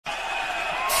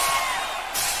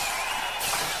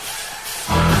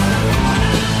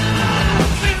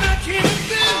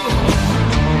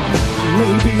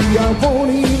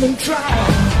try.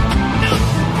 No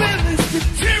will is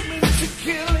determined to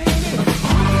kill it.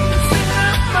 It's in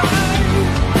our mind.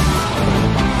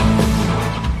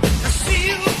 I see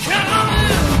you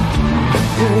coming.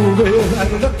 Oh, well, I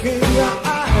look in your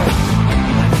eyes.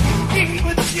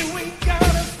 But you ain't got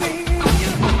a thing in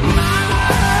your mind.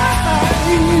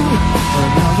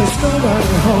 Now there's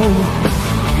nobody home.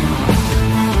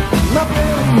 My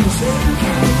belly's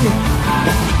aching.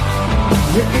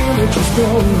 Your image is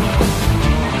gone.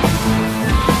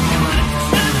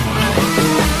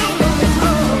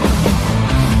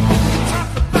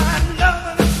 Talk about love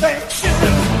and affection.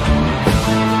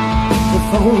 If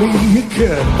only you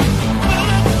could. Well,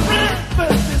 it's right, but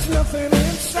there's nothing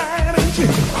inside of you.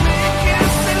 Make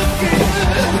yourself good.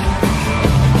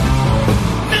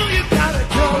 Now you gotta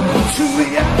go to the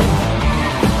end.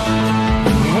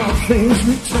 All things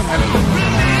return.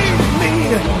 Believe me,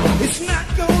 it's not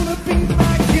gonna be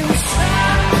like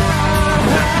inside.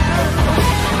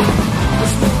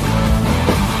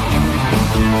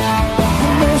 The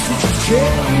message is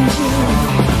changing.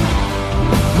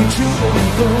 You two will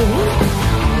go.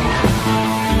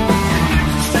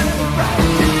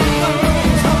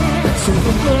 So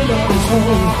the blood of his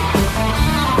home.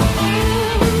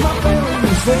 My belly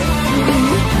is aching.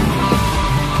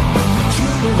 You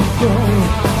will go.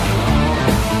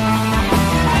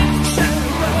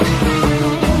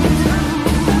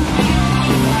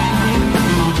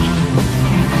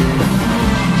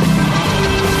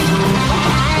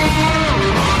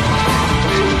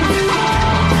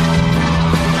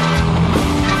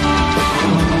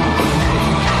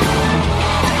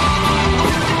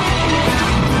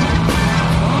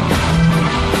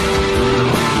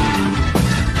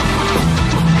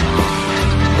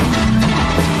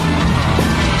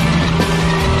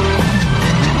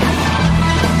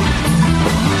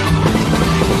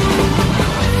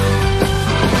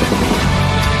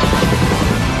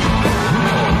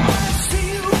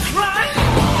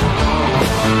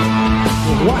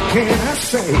 What can I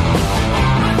say?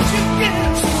 What you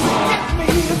get me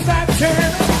if I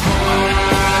turn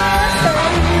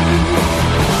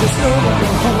there's nobody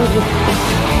home.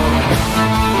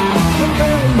 The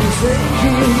belly's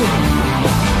aching.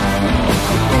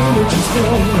 The image is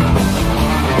gone.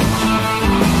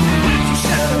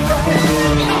 Shine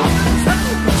bright.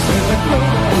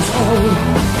 Nobody's home.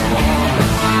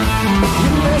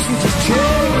 Your message is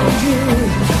changing.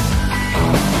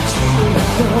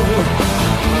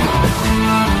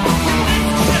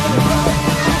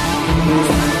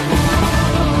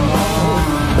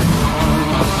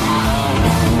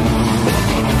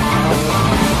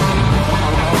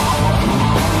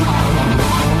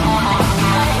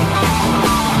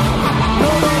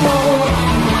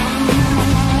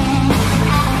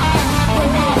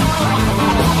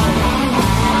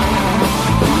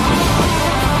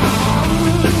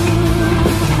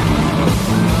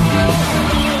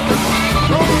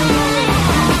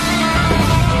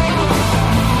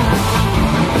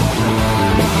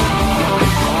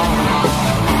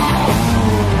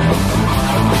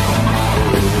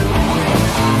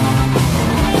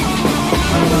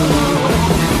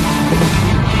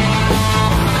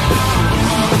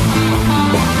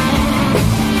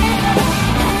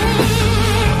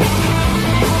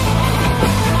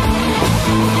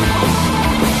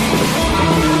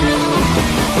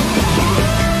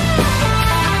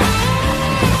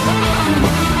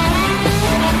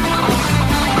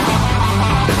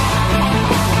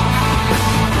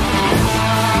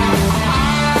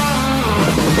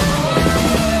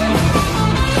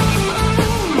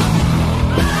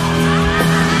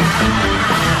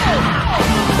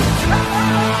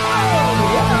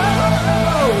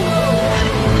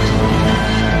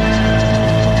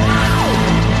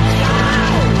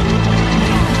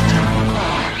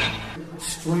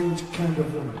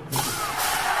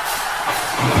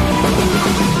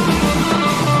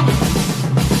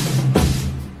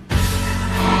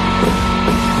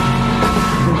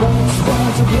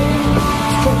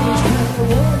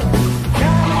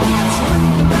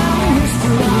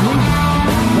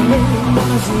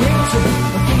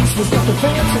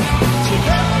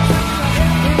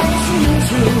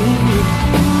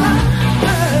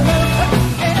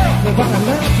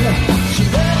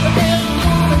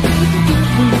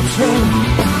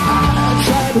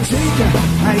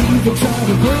 I even tried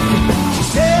to break it. She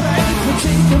said I ain't for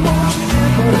taking more than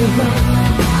ever love.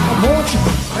 I want you,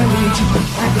 I need you,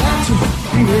 I got to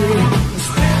be ready.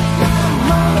 Spend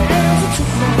my hands and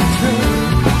took my turn.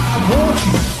 I want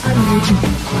you, I need you,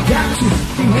 I got to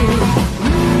be ready.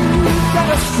 Got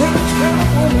a strange kind of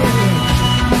woman.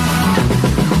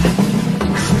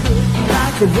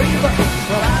 Like a raver,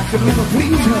 but I could never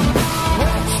please her.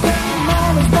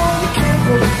 man is born, you can't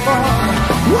go far.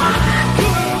 Why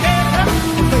couldn't get her?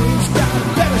 Things got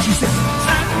better, she said.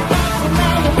 I'm from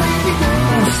now, the baby, you're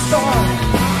my star.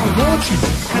 I want you,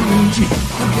 I need you,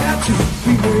 I got to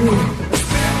be real.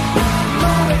 Spend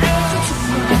all the answers to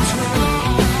my turn.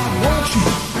 I want you,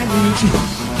 I need you,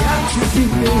 got to be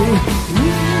real.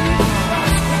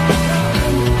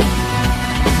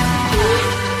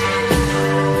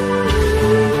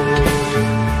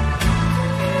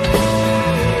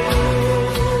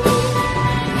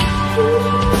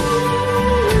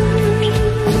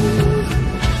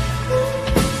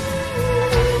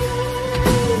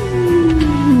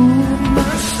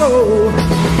 I love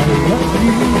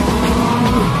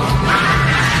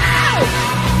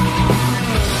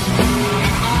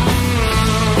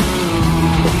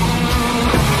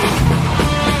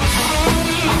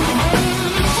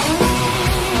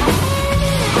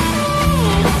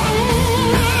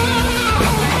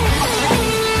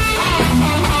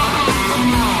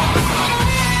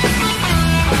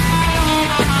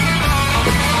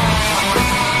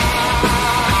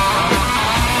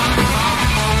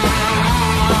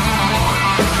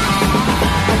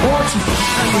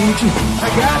you. I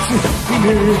got to be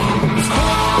near. It's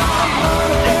hard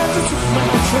to answer to my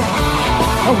track.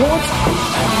 I want you,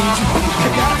 I need you, I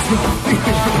got to be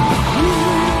near.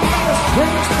 That's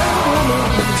great,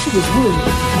 she was rude.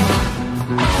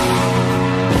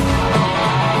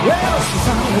 Well, she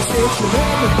finally said she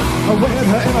loved me. I wed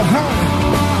her in a hurry.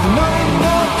 No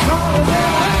more calling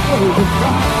than I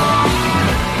overcome.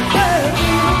 Hey,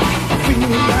 I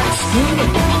feel like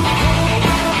screaming.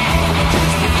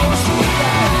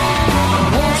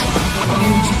 I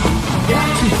need you, got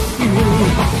to be real.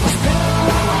 Spend a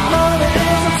lot of money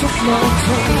as I took my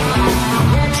time. I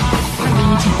want you, I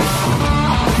need you,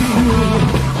 be real.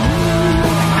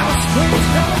 I was strange,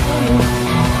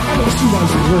 I know she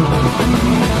was real.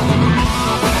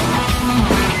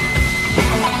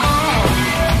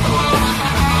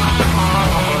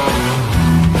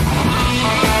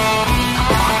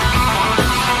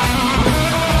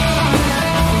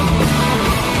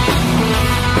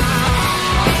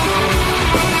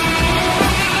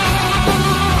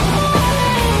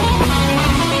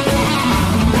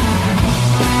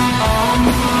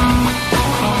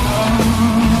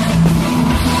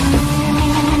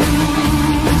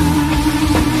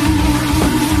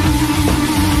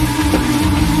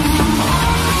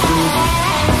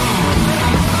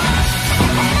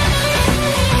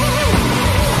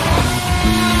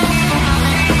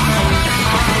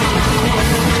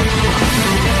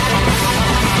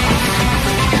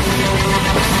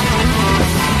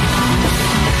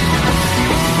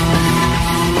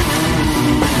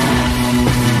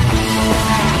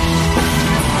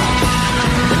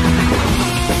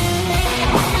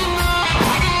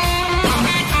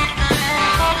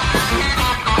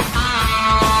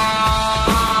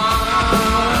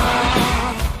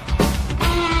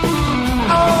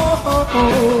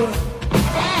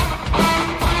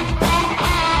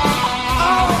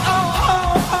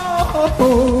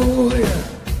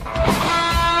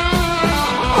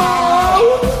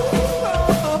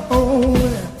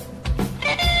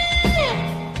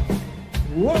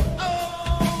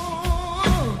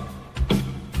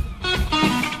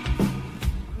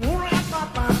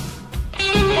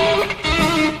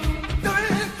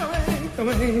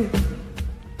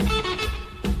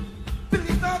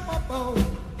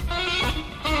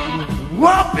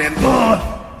 Whopping boy.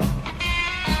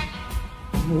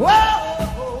 Whoa,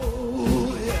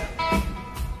 yeah.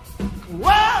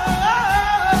 Whoa.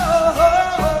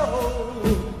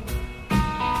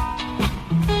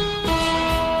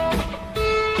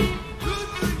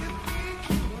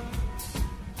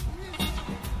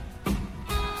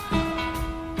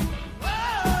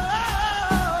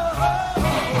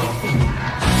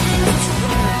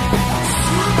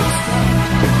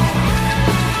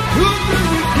 Who do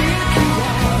you think you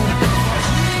are?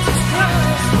 Jesus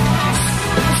Christ,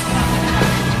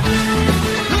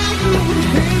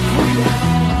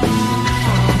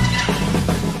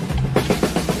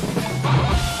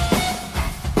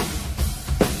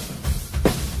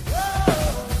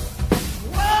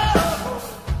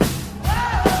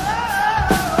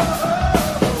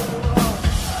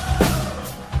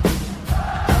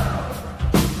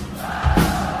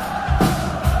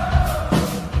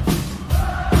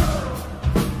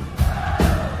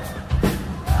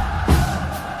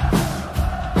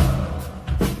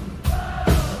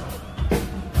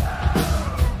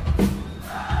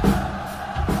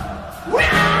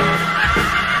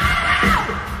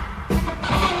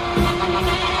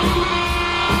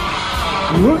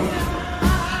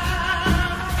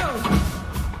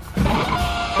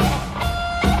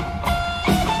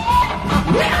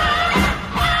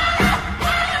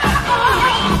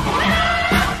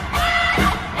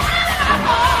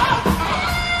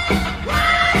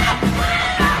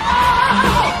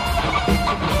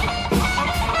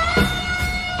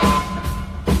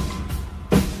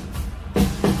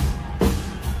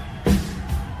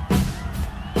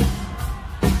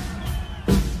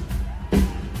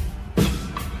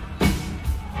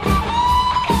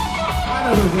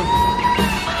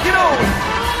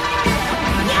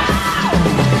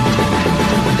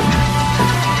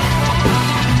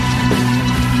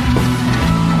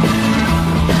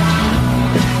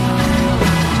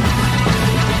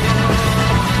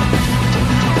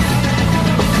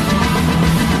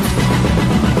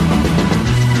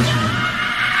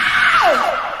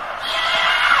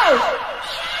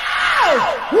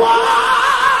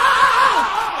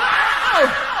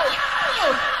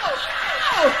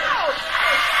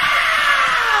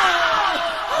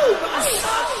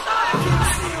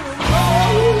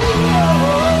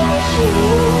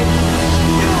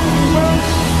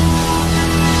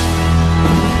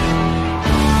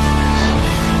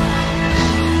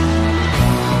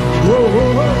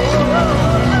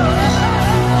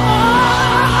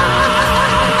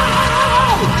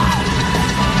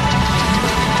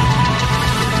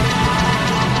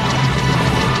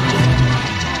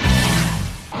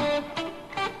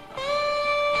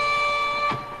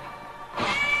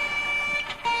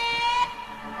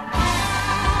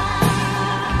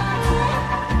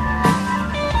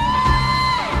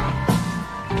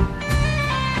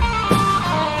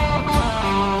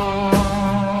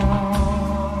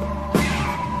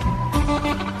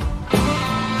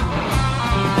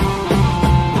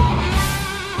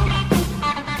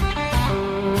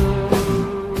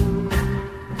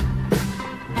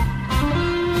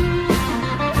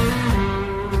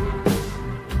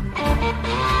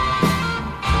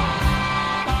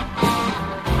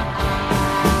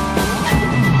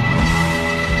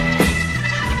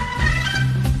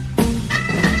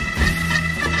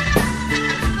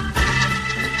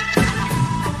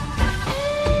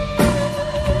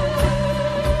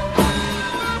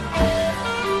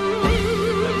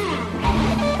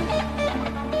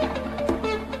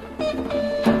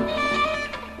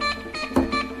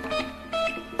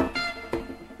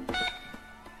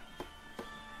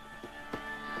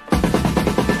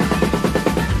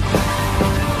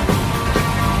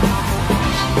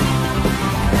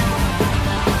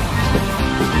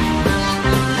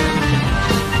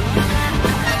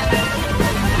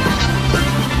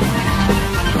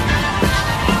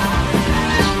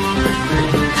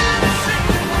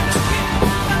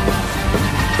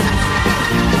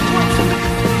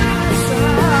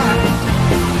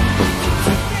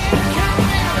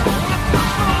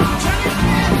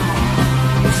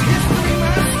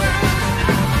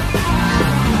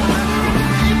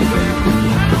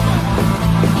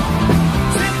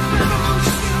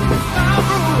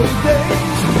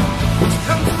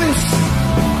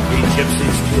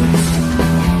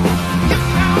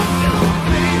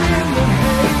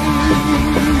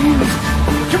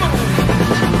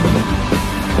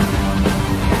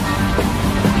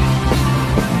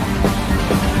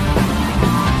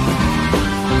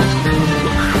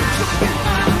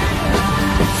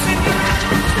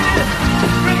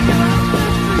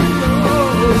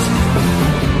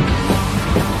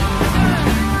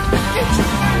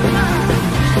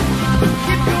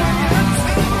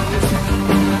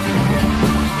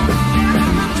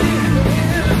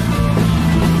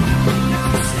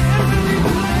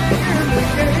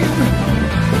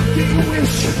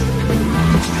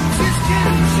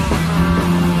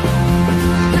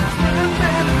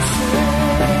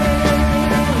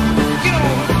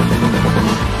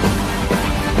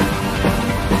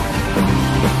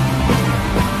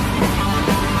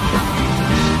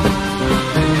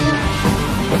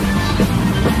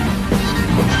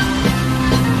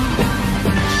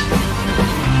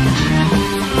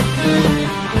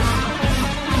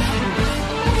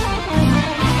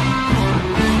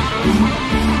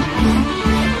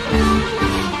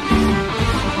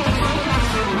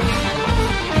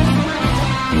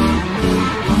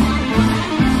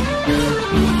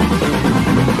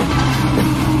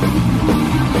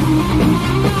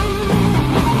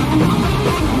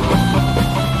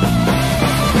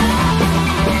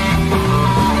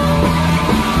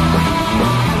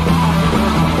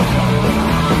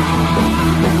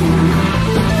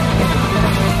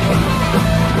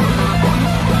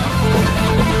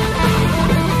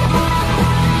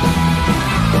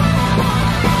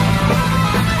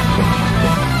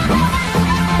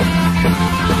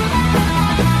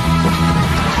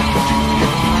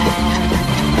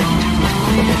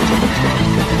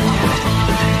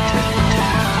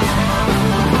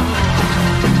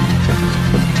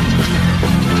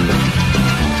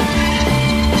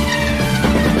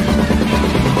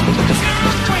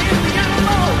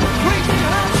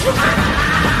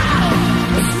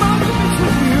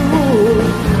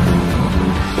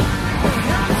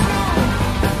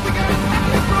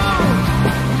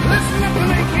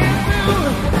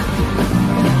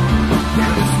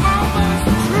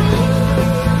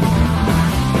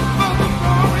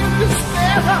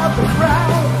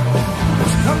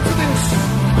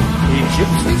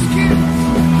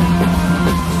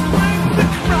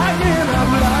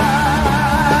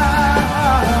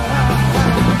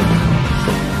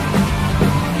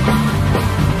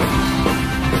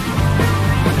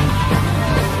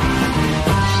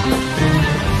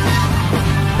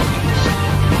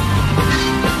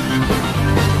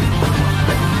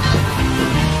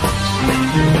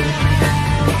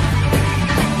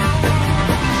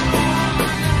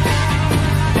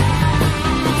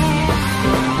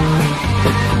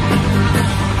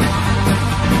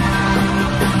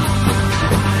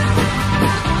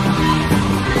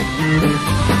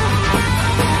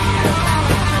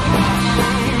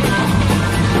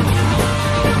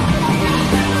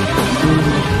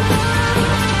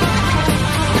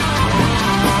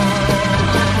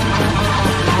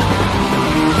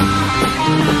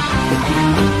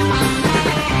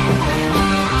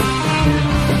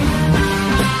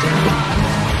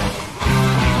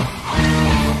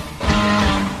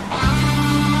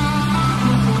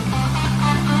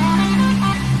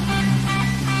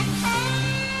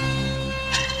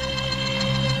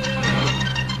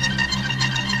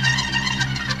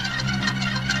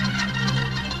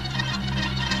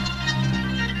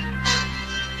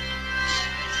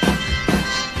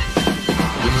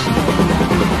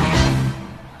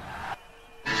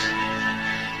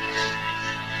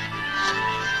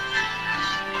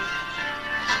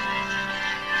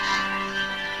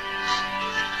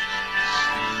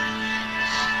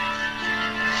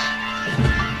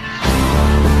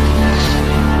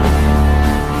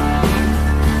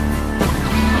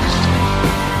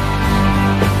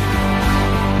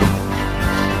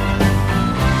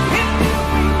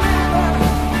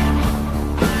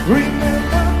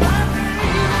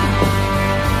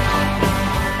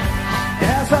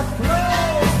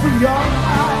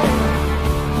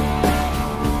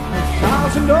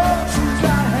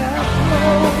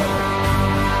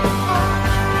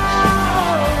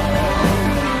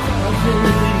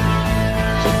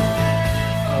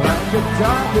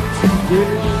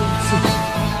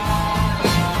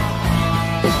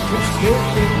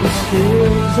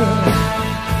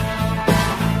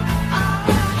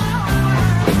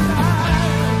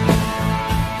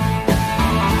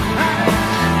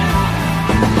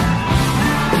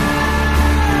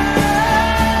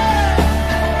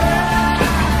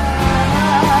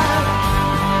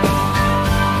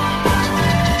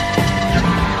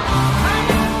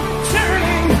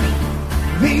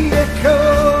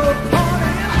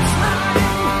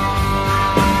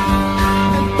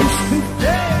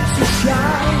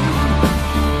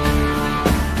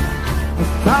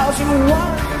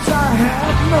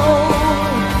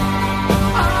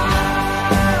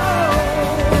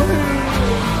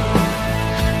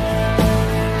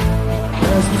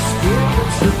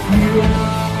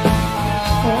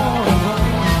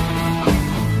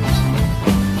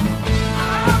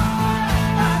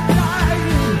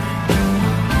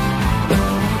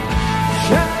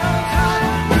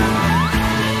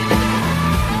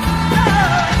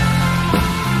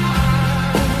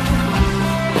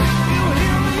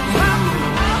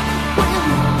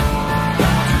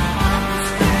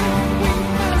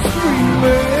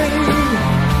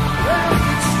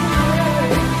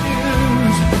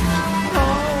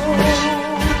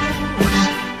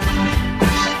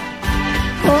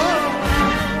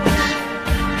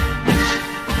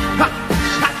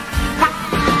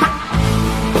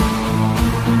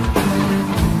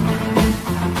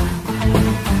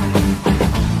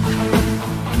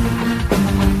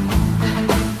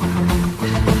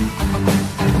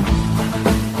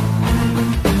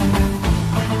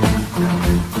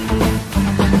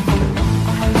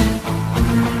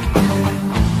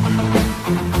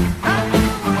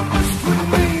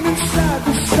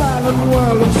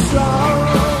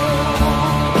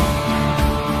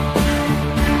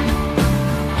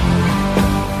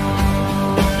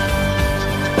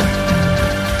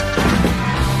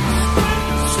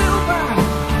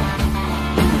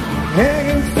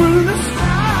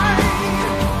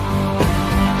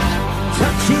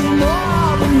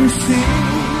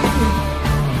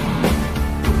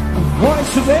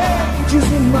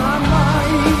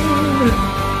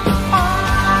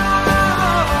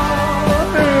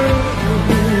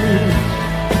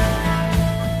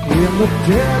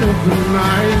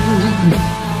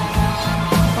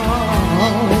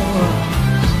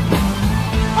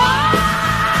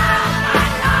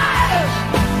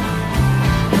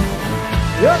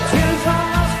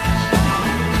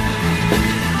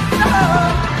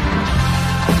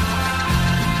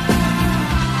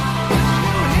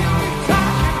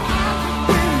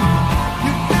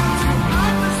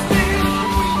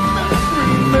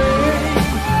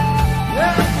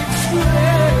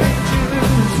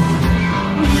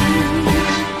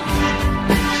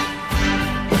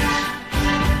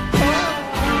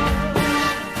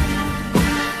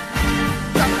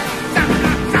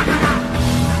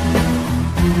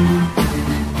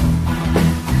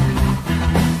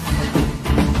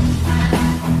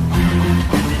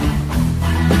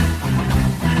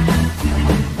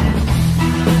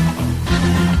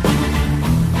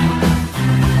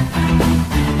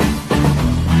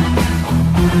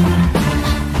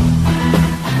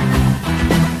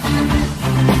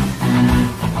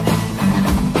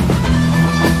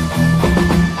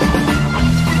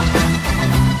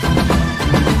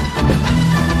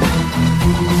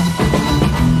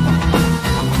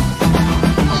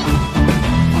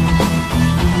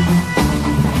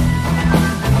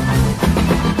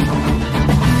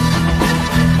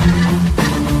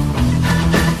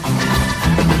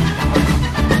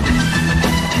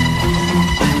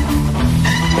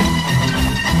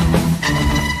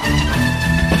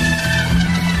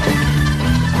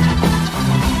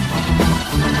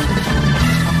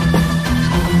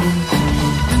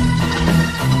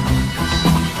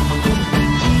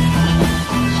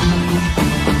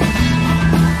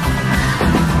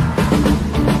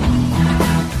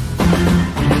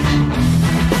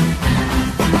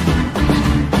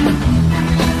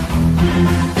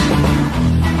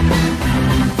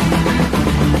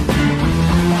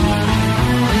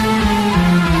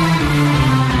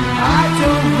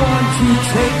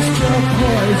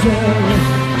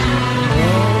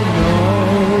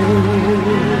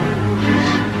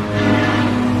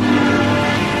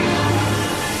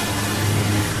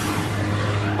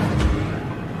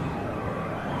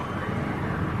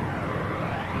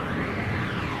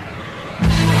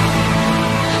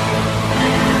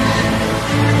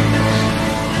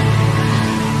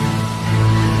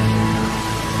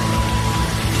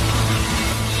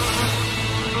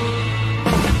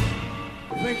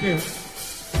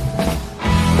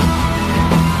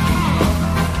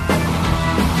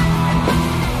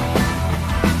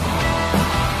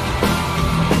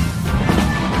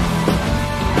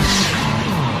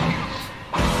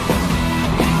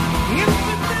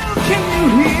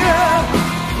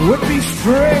 would be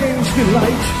strange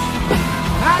delight.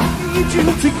 I need you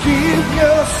to give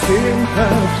your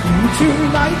sympathy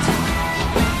tonight.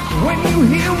 When you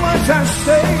hear what I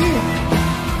say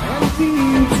and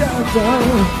deep down,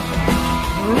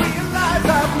 realize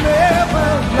I've never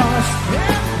lost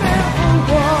and never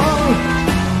won.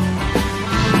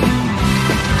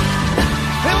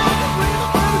 There was a reason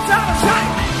for the time of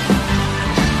sight.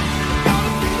 There was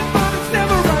a reason for it's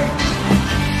never right.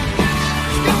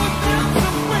 It's going down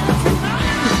somewhere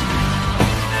tonight.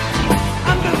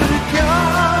 Under the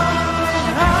gun,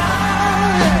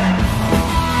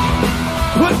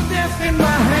 put death in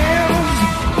my hands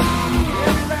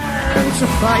and learn to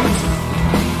fight.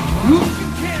 Who can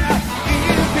care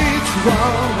if it's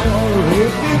wrong or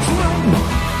if it's wrong?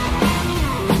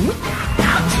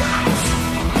 Without choice,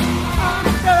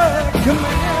 under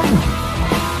command,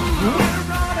 we're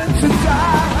running to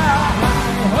die.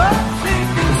 Up in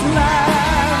this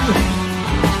land.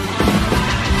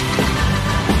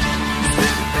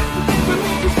 Still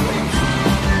beneath his face.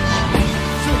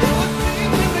 So there was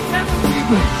things in the cavity.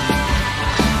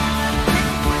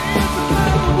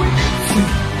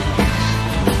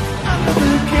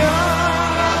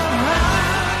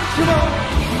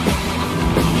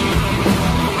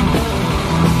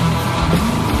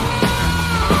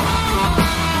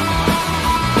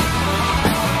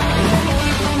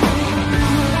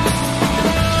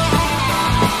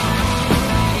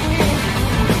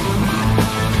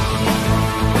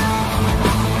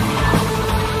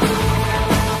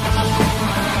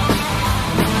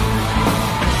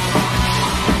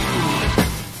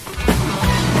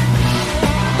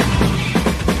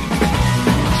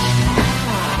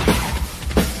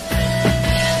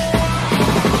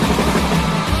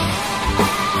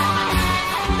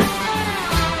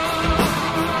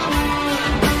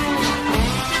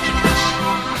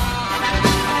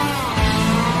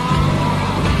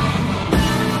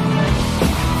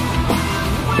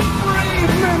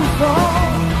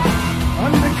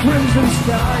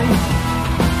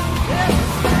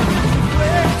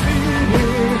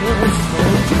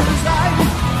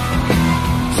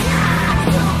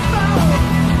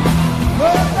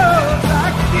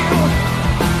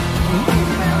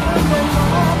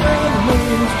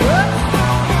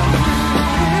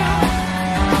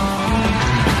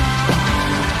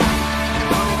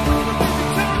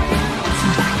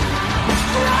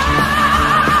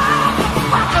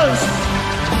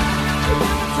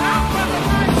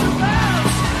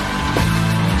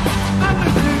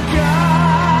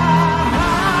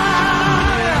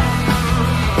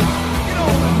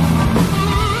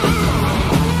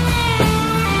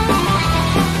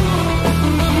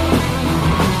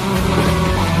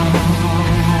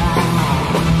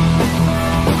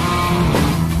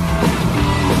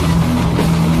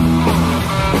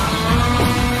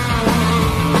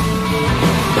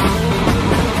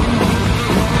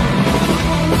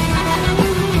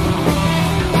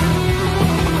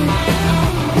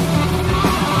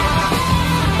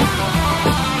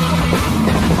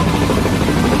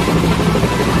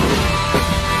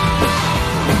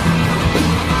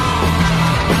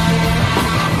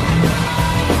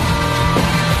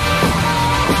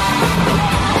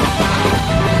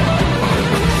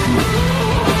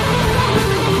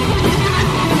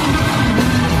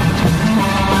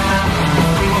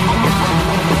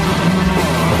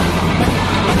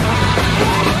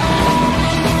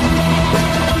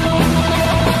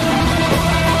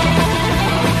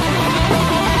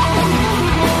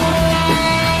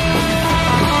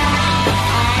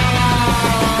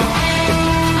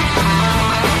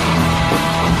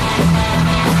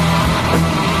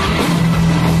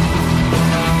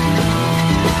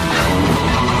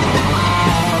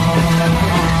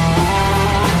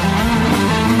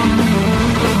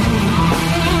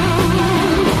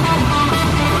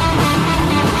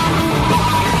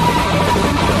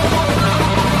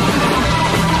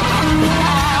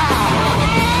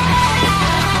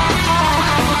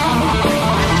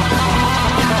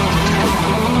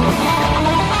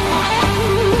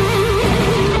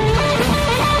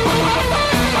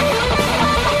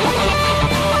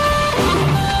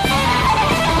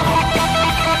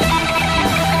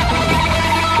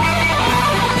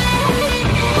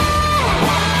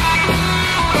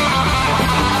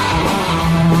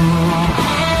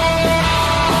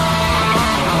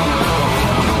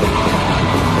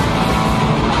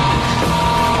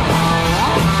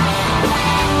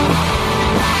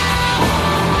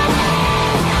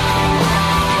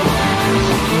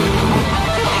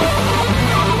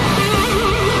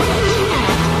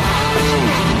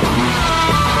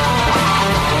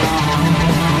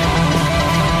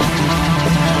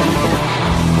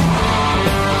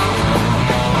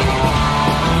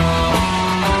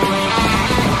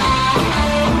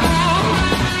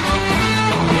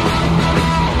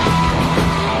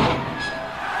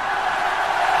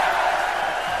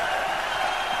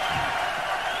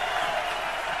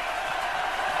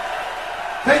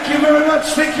 Thank you very much.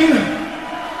 Thank you.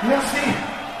 Merci.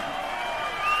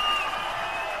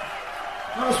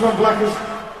 Nice one, Blackers.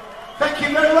 Thank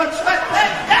you very much. Let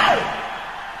go!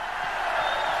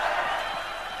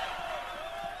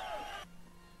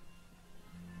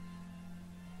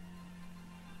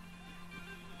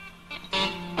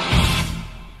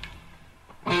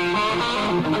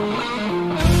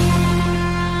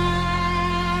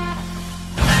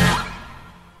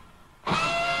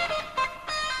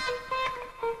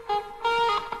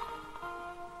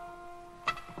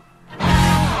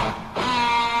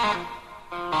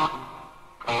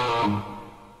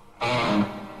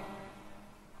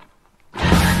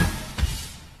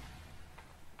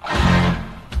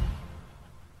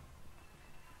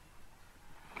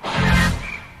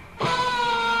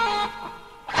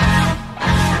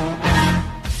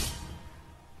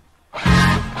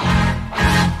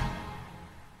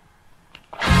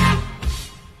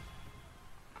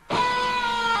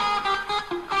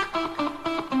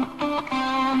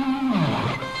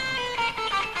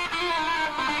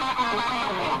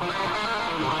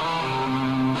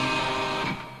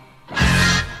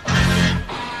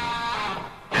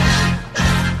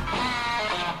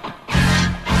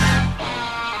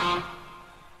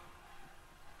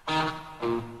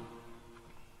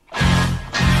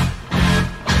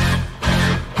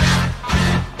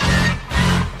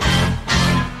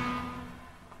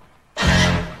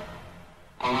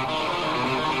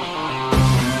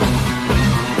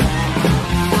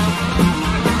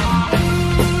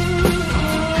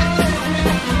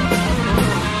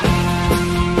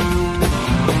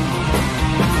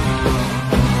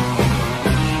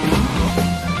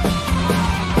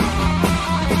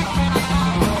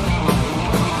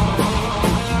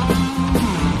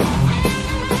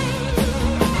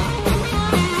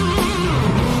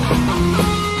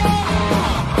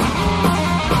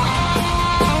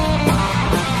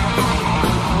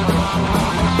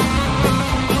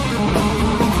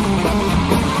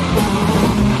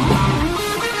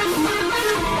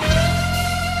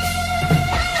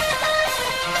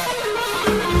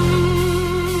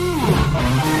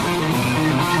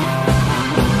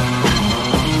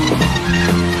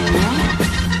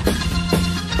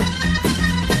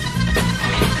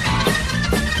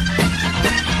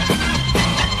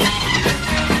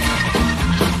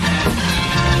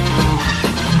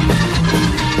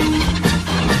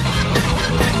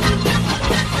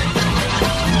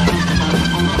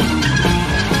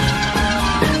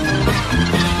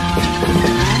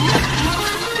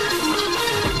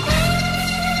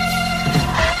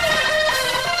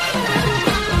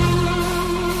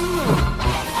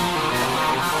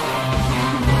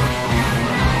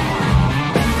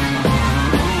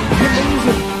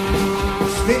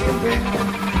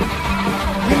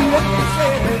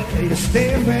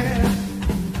 Stand back.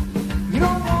 You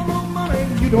don't want no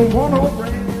money, you don't want no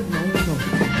bread, no, no.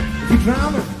 If you're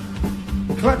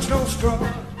drowning, clutch no straw.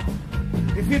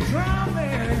 If you're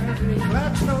drowning,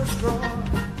 clutch no straw.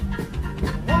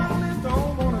 One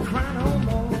don't wanna cry no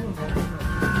more.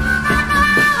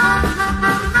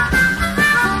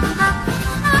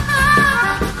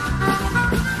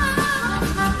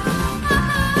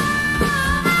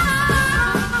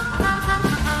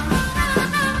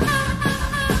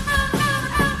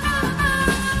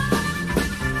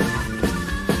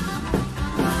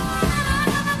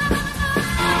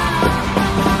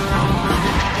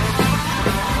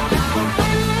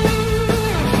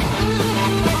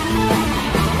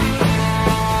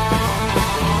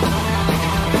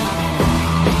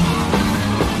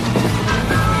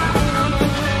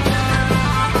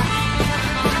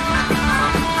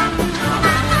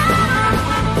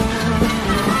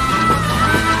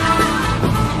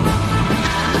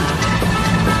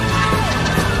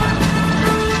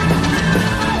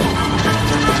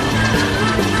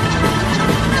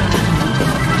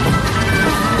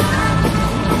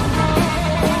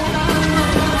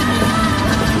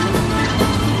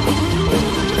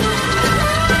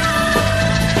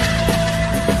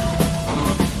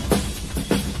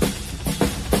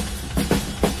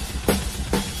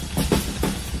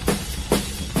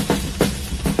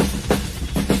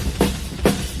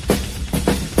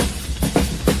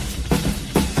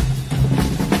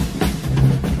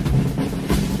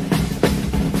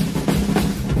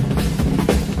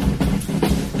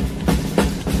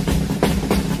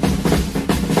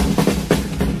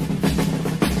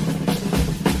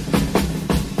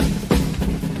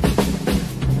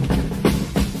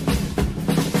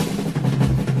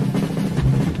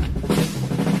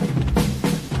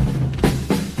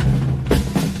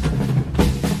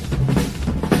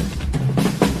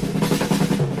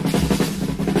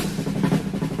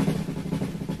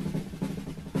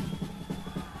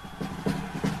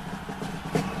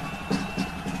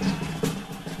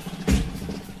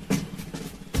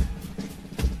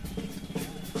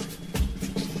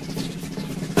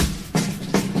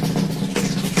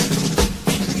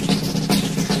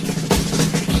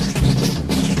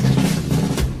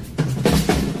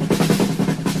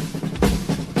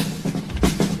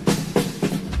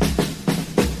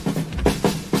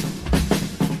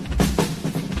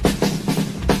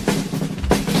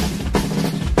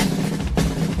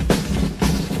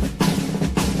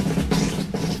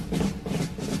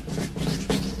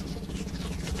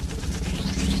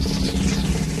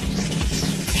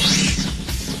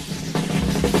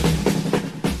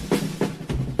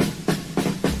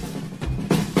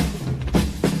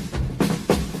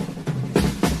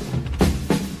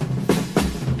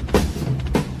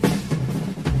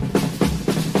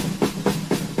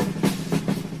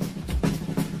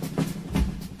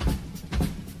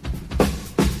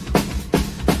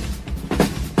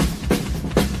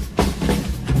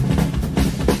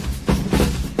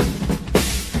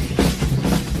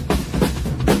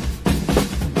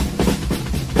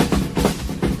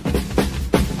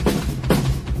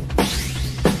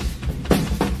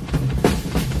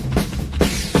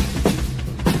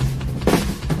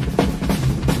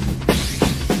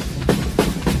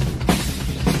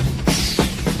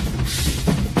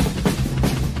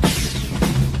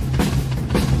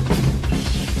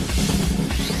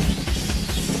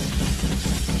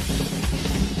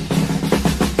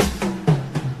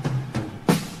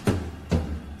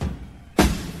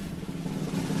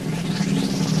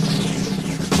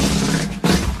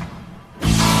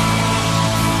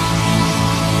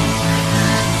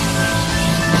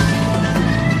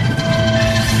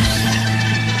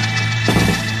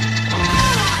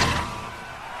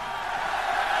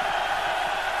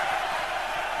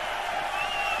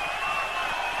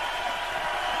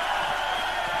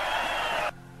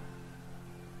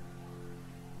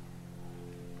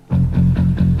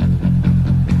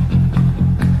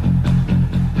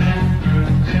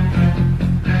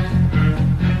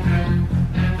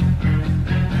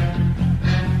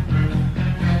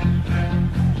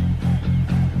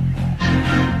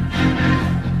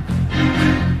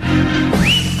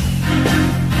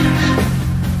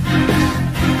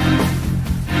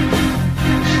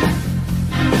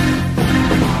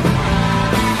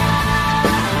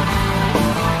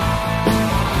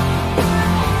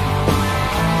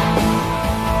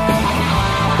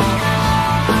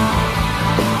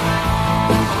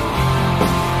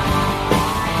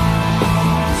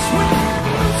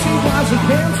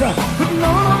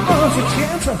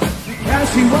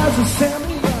 she was a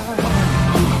samurai.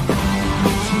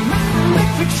 She made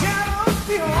electric shadows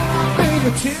beyond our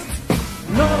fingertips.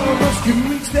 None of us can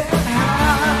reach that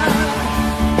high.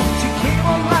 She came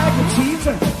on like a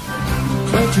teaser,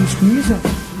 touch and squeeze her,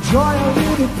 enjoy a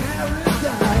little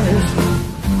paradise.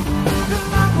 The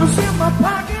lock was in my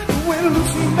pocket when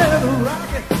Lucy met a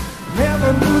rocket.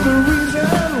 Never knew the reason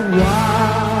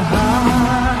why.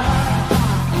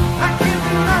 I can't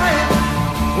deny it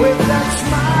with that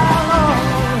smile on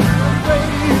her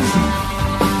face.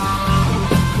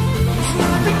 It's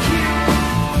not the kid,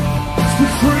 it's the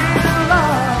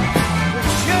thriller,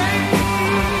 the chase.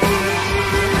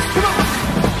 Come on.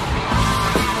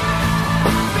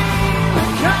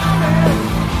 Feeling coming,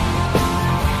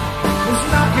 it's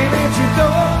knocking at your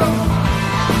door.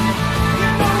 You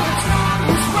know it's not,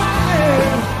 it's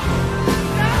right.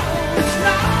 No, it's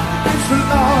not, it's the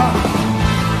law.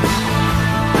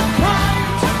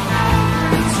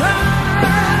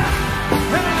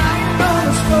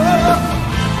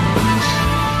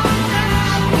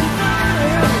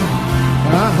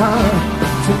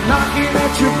 So knocking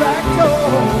at your back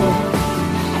door.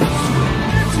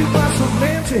 She was so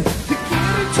fancy to get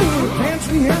into her pants.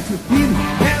 We had to beat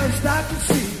her and start to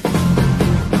see.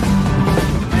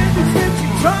 Maybe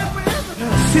 50 tried with a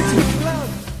city club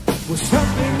was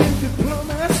something in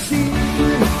diplomacy.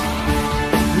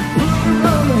 We put her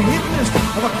on the hit list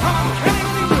of a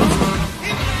complicated list.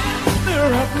 Her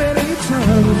up many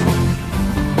times.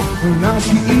 And now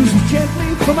she eases gently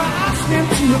from a Austin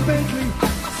to a Bentley.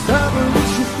 Suddenly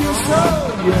she feels so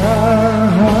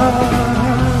young.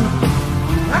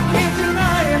 I can't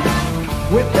deny it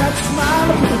with that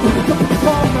smile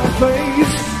upon my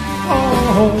face.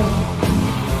 Oh,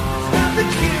 it's not the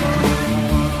guilt,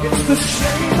 it's the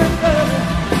shame and the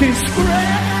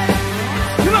disgrace.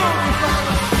 Come on,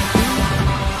 fellas.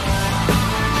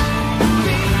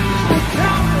 Keep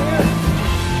coming.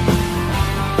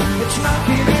 It's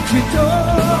knocking at your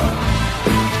door.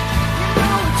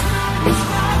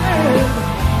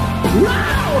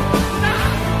 Wow, now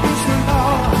it's the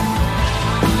law.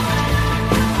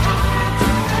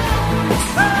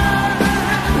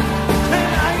 And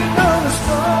now you know the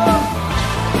score.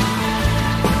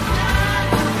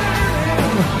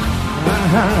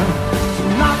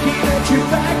 Knocking at your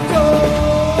back door.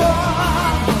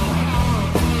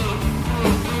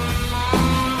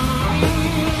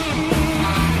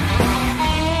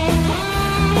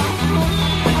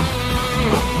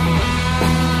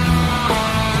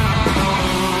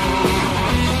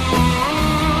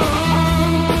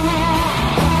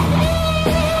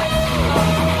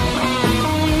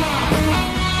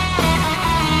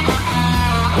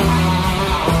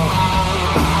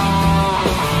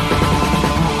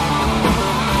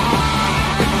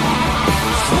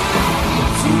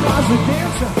 A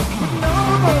dancer, but no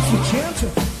one wants to chance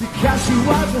her because she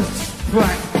was a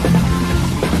sprite.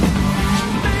 She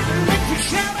made electric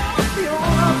shadows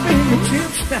beyond our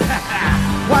fingertips.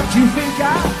 What you think I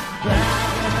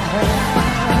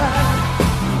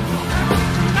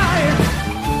am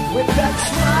with that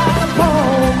smile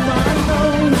upon my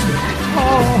nose.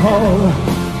 Oh,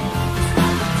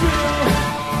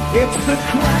 it's the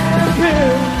cramp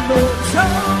in the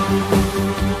toe.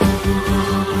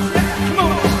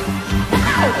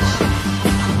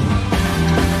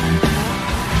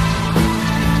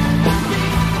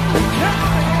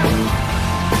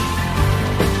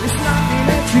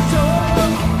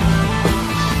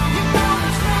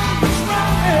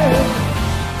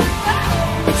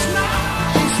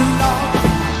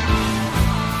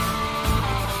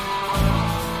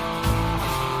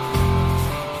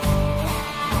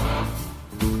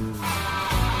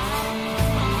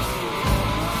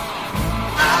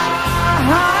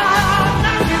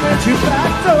 You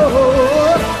back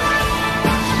door.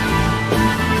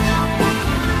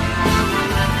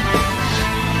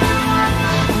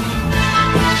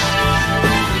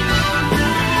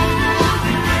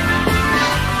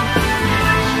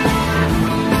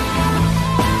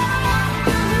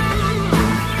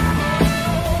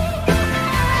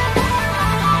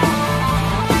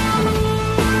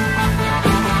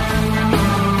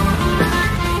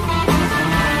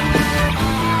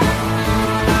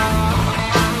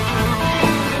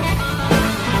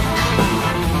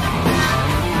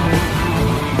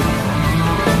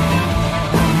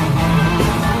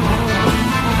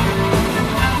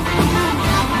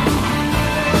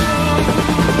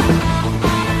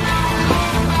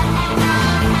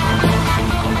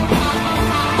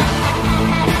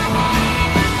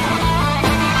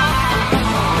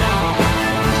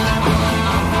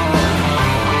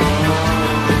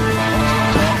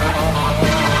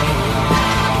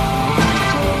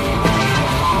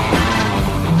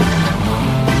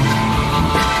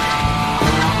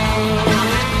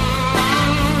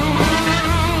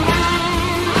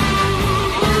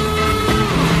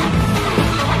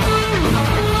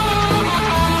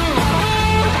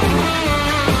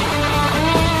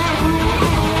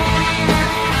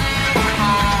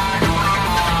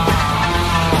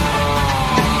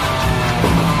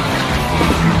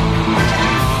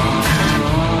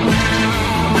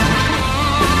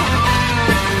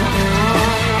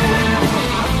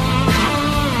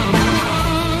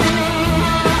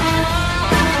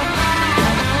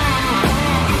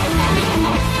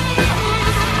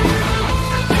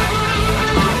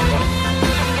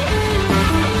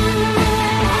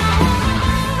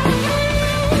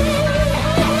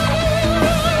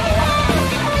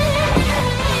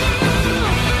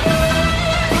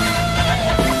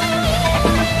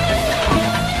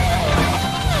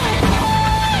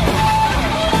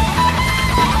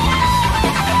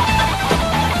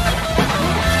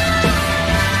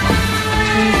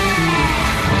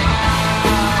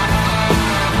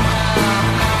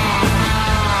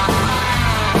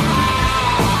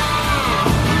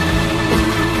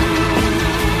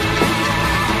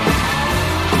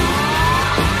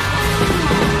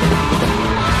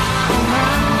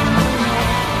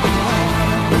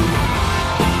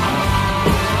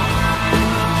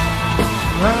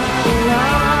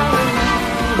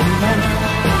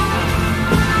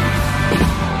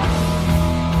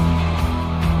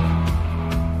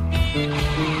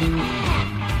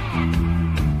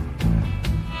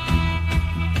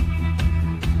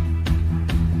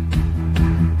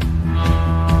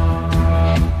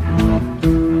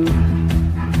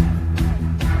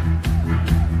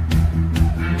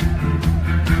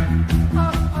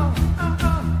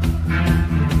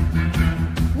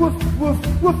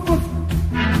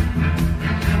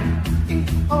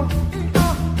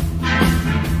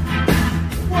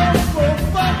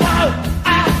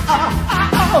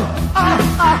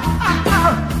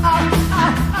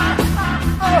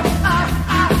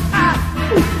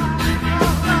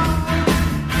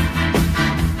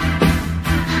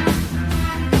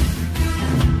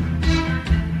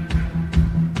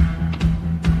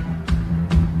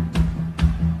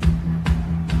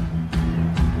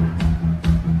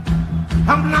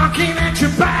 I'm knocking at your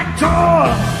back door.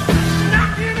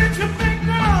 Knocking at your back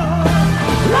door.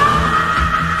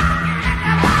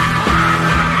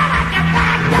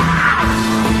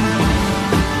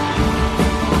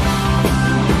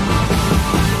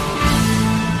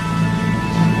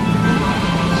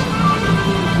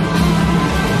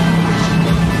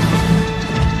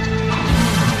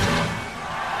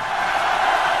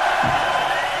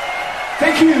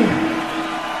 Thank you.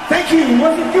 Thank you.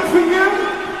 Was it good for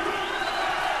you?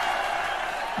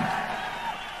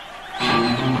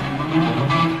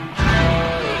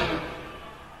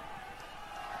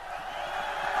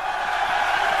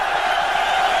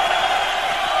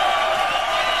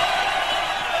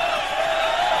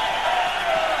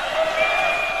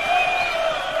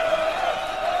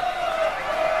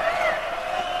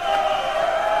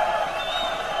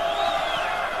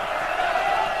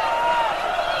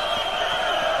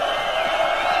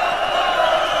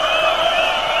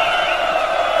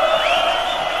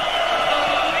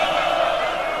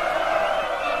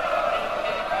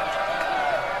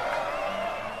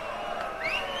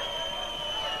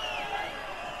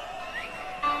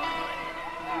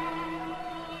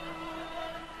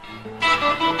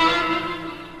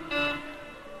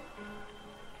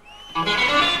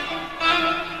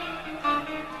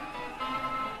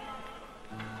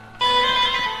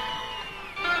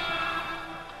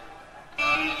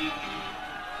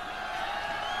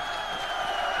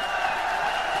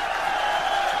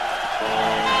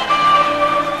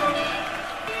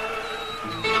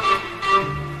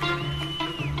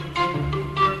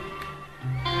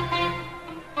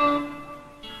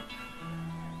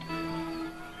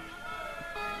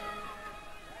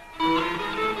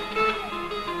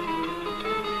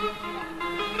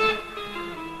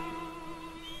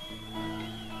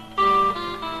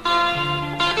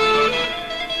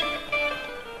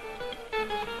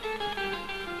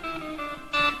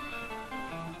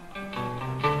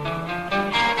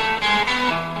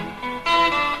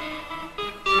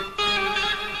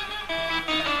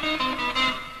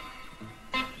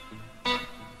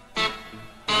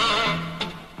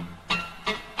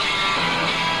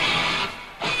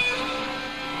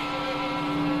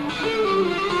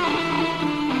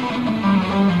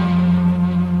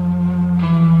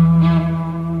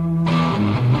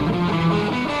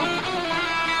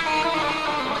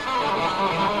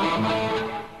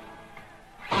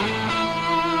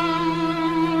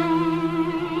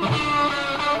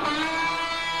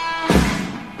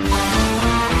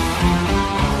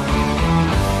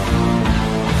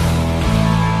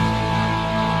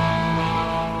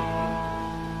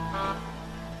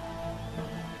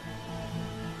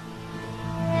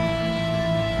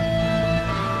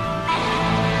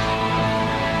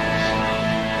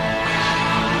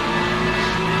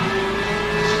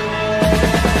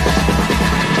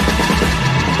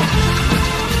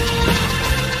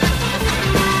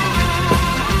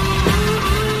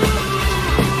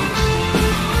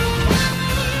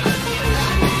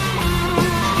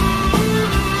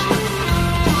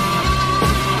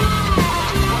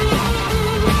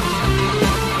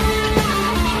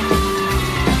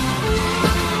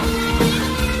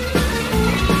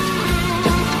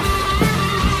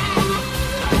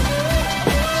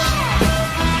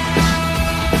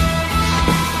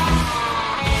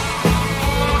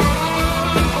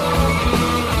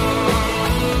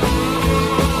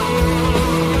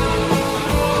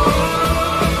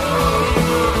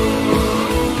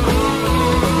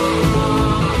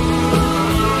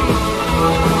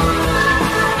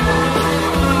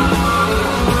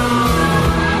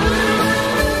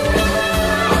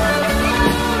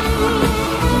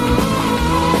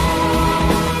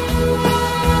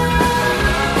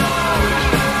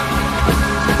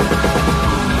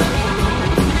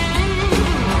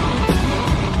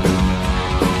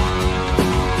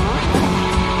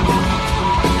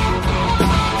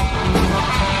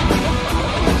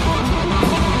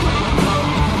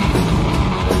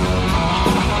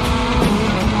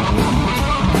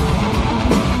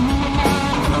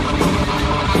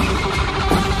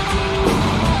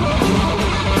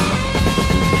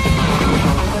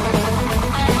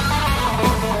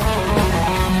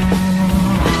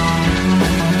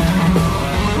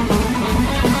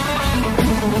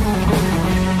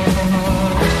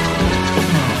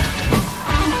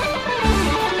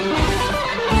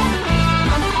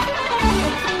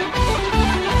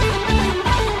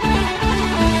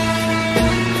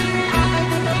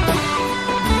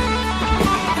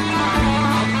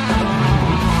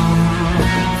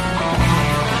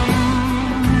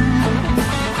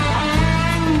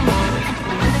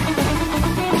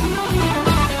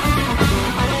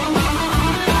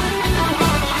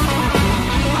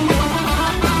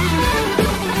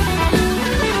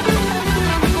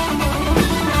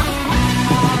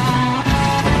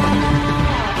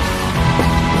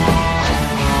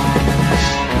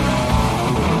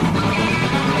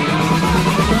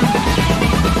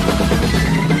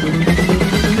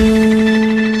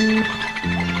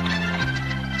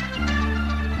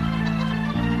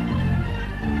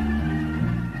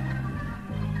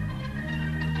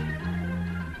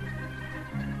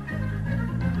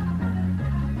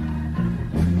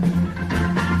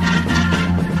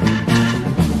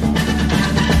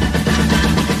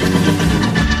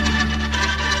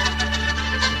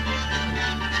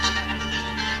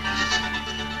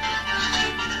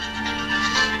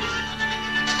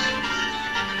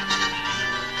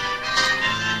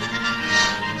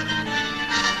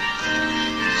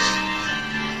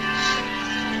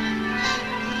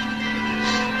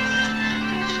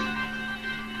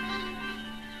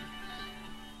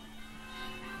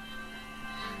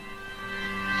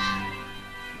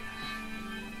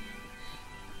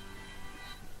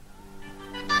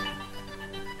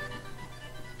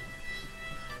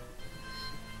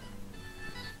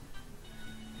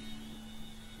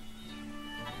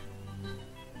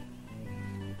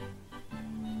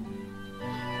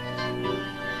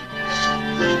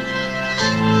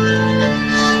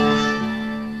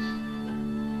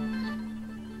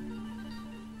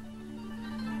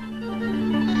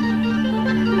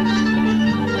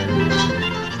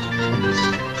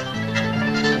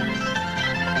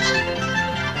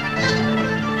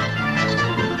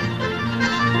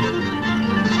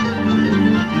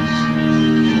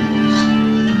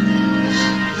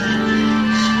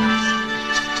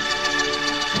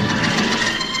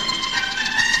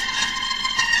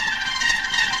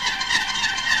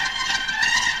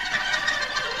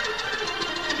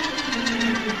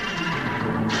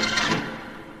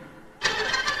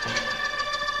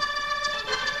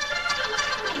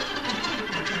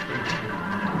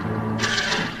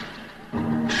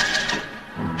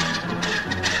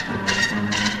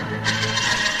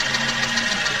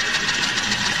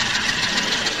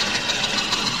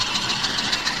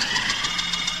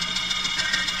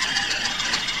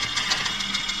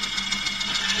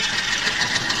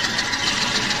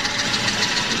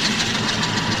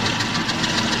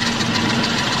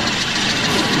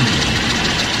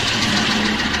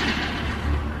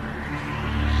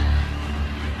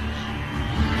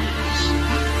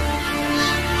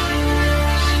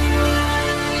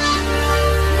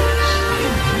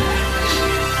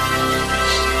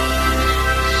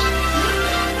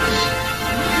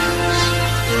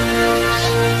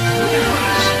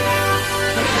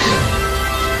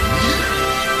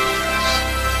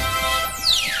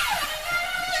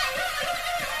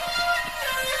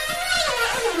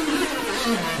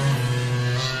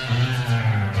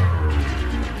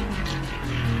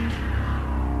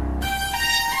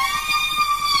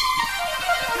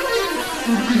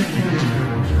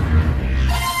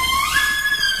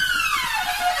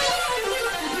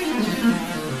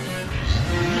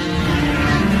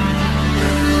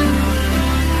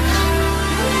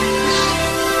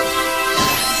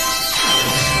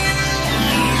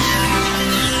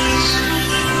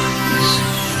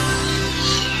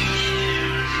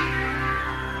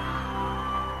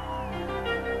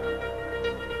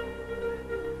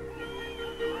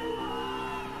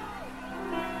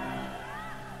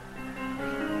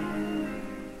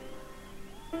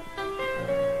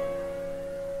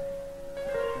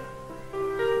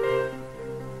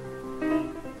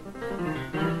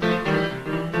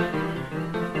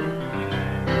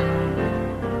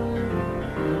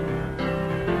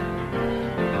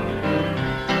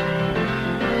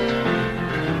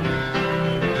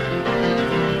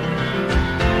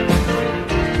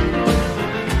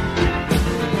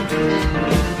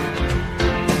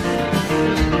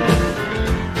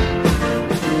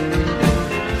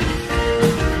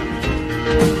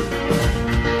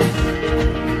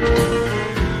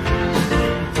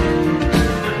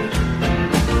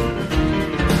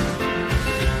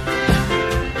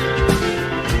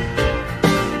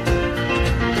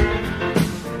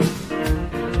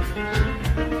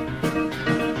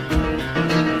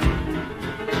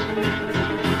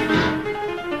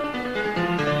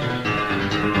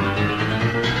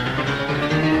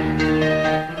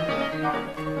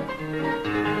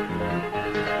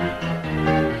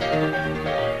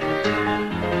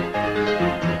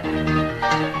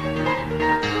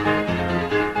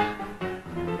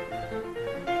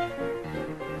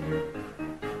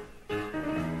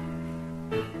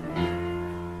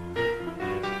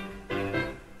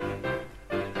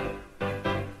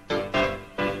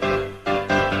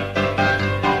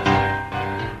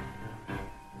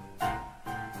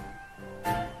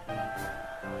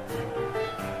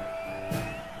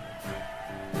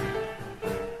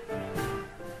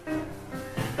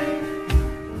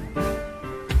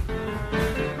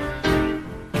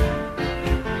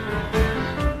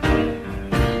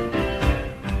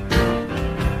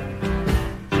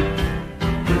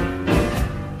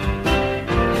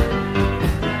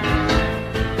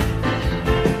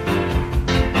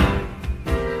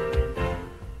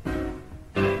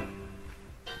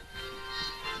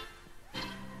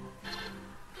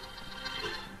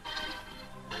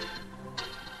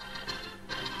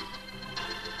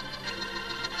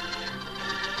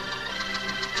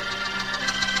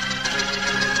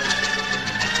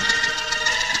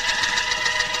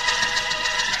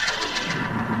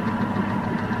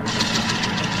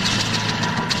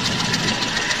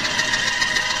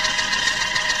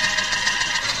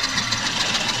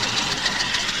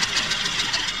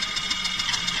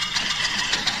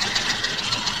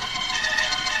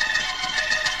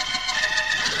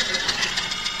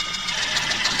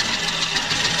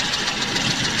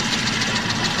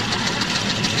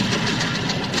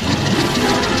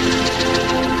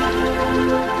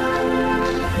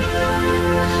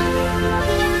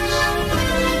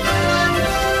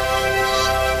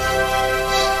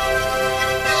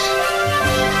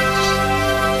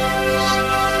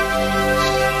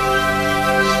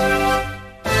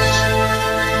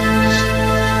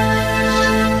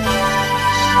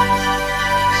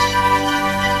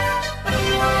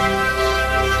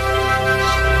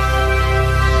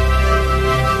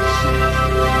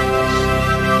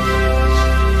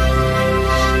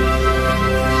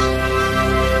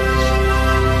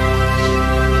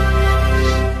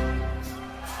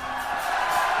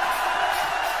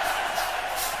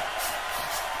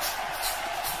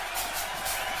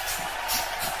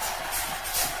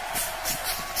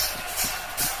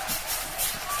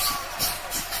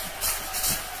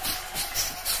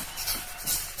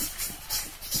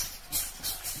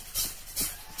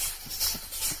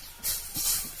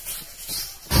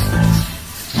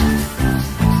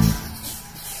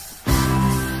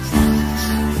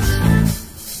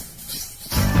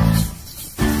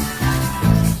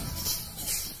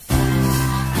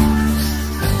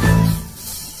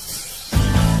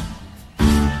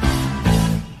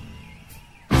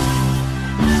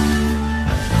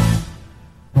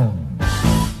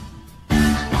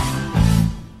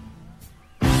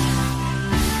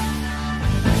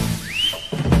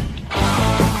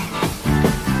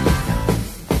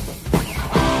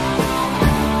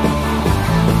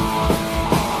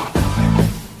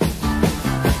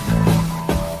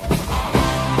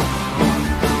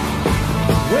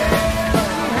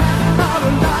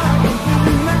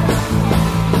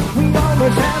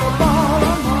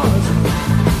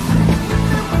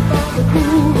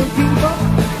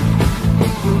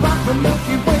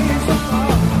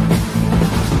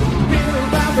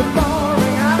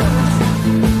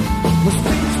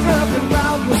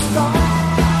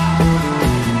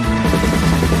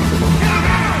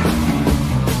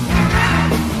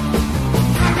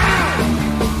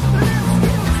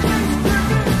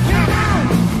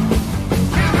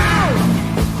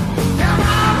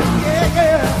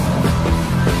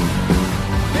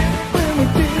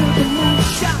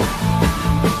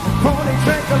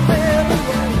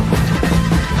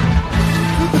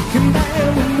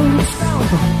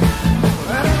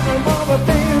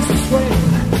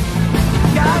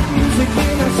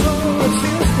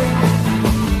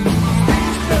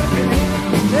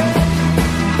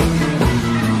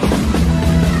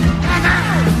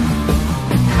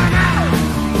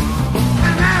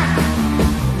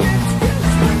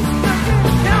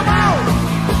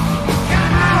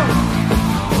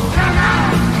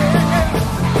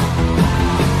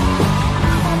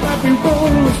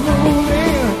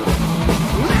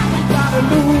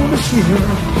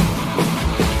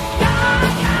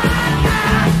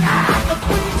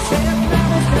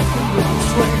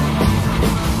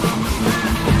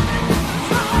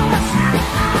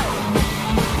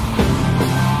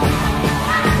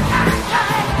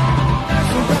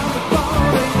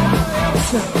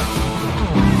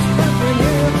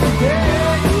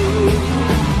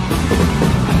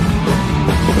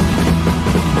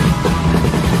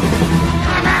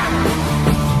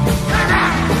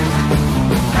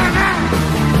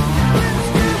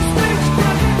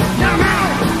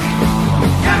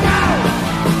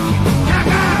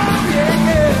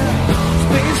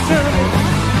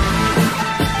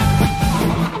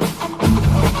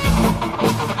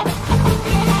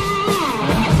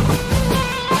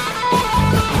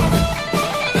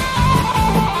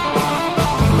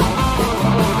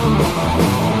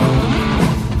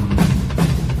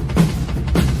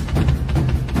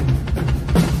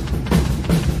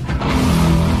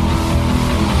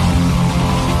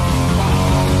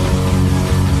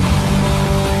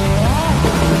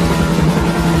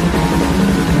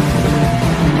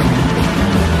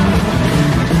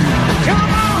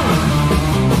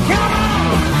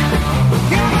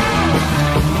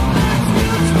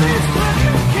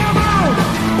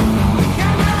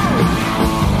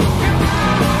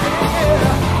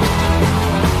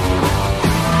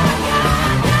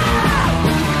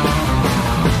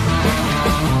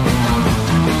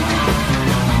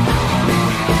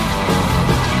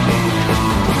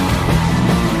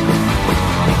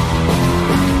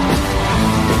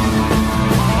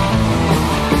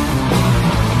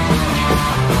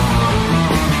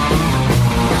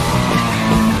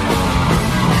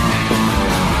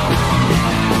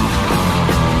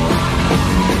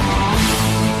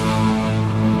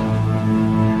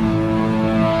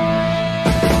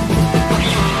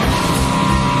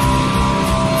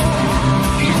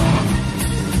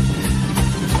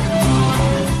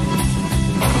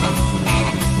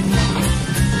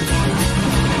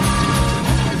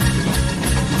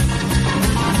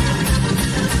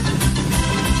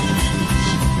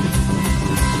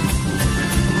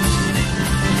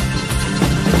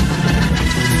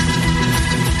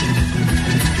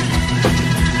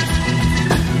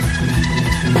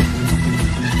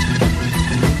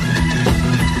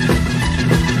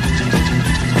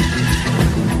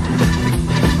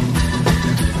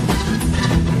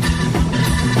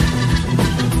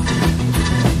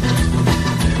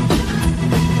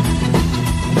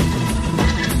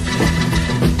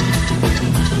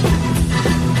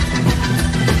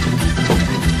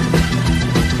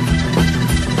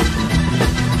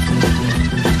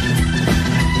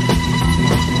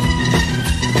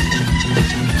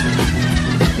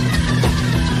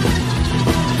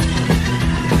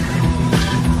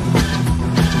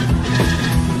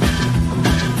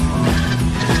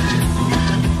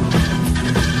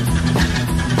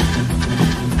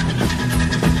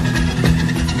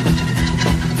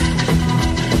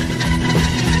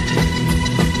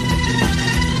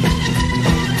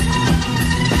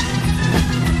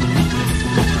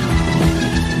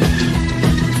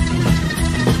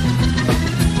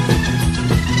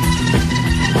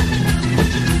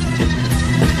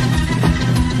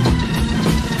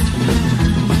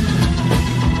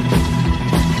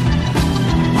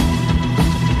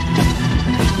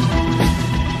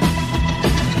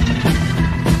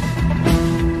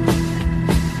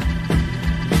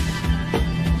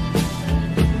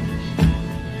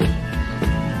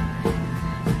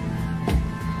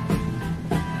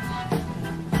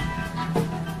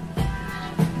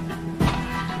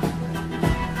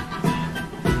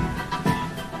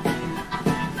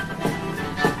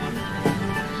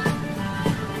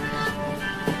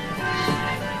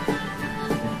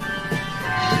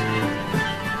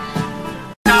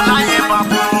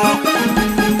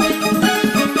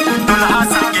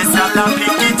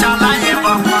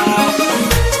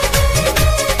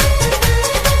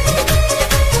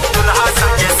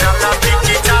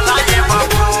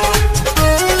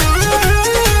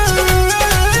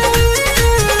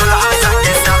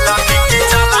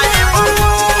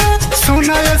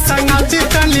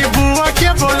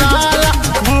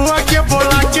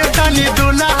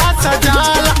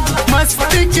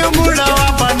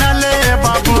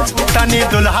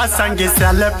 दुल्हा संगे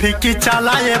selfie की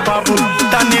चलाए बाबू,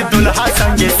 तनी दुल्हा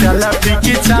संगे selfie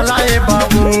की चलाए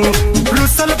बाबू।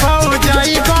 रुसल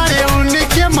भौजाई बारे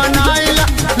उनके मनाइला,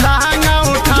 लहंगा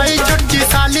उठाई छोटकी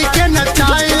साली के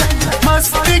नचाइला,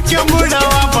 मस्ती के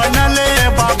मुड़वा बनले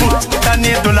बाबू।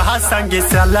 तनी दुल्हा संगे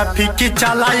सेल्फी की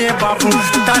चलाए बाबू,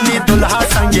 तनी दुल्हा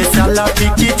संगे सेल्फी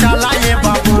की चलाए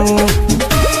बाबू।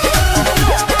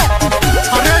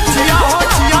 अरे जिया हो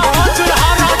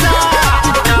दुल्हा राजा।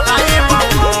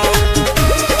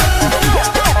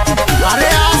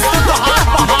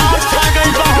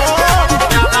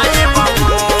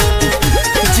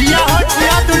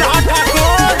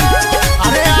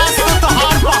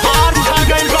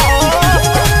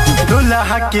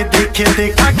 के देखे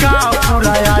देखा गाँव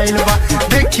पूरा आइल बा।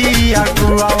 देखी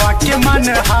अगुआवा के मन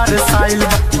हार साइल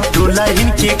बा। दुल्हन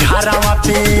के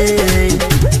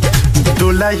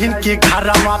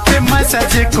घरवा पे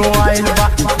मैसेज को आइल बा।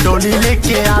 डोली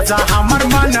लेके आजा हमर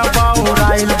मन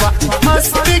बाउराइल बा।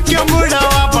 मस्ती के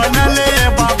मुड़वा बनले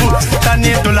बाबू,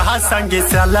 तनी दुल्हा संगे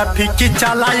सेल्फी की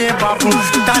चलाए बाबू।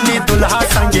 तनी दुल्हा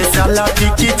संगे सेल्फी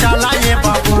की चलाए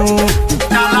बाबू,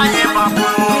 चलाए बाबू।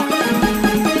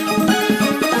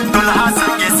 दुल्हा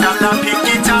संगे सेल्फी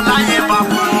की चलाए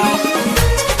बाबू।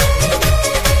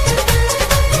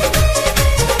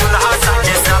 दुल्हा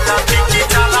संगे सेल्फी की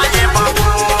चलाए बाबू।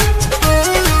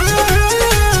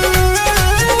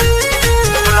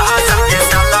 दुल्हा संगे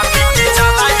सेल्फी की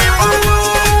चलाए बाबू।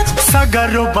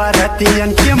 सगरो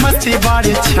बरतियन के मस्ती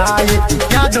बाड़ी छाए,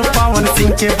 यादव पवन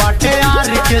सिंह के बाटे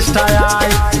आर्केस्ट्रा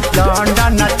आए। लौंडा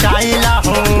नचाइला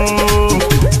हो,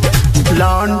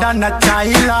 लौंडा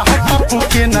नचाइला हो, पप्पू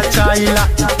के नचाइला।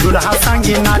 दुल्हा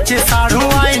संगे नाचे साढ़ू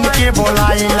आइन के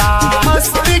बोलाइला।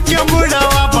 मस्ती के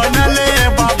मुड़वा बनले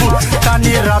बाबू,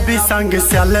 तनी रवि संग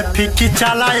सेल्फी की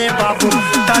चलाए बाबू।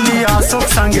 तनी अशोक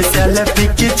संग सेल्फी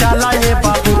की चलाए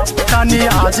बाबू। तनी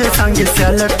अजय संग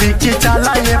सेल्फी की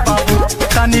चलाए बाबू।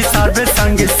 तनी सर्वे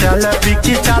संग सेल्फी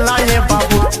की चलाए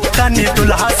बाबू। तनी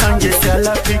दुल्हा संग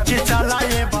सेल्फी की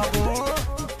चलाए बाबू।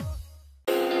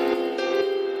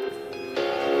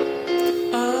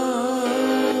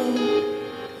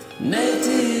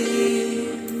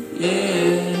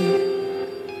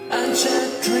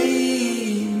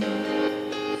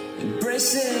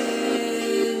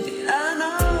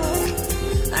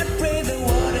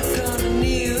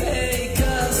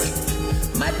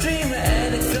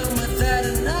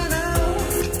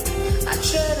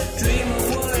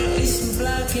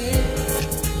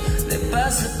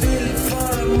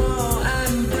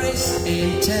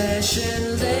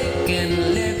 Intention they can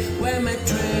live where my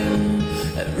dream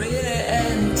really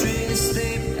entries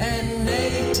deep and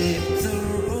native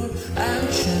through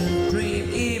ancient dream,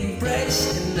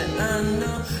 embracing the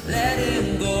unknown, let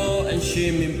him go and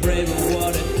swimming brave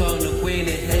water corner when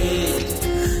it hate.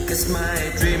 Cause my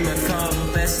dream a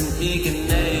compass and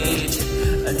ignite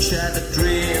and share the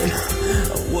dream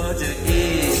of what it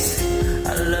is,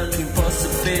 a looking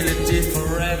possibility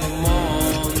forevermore.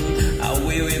 I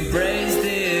will embrace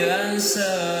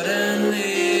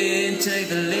suddenly take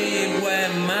the leap where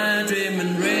my dream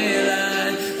and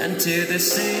realize until the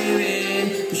ceiling.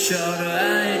 Be sure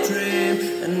I dream.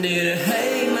 I need a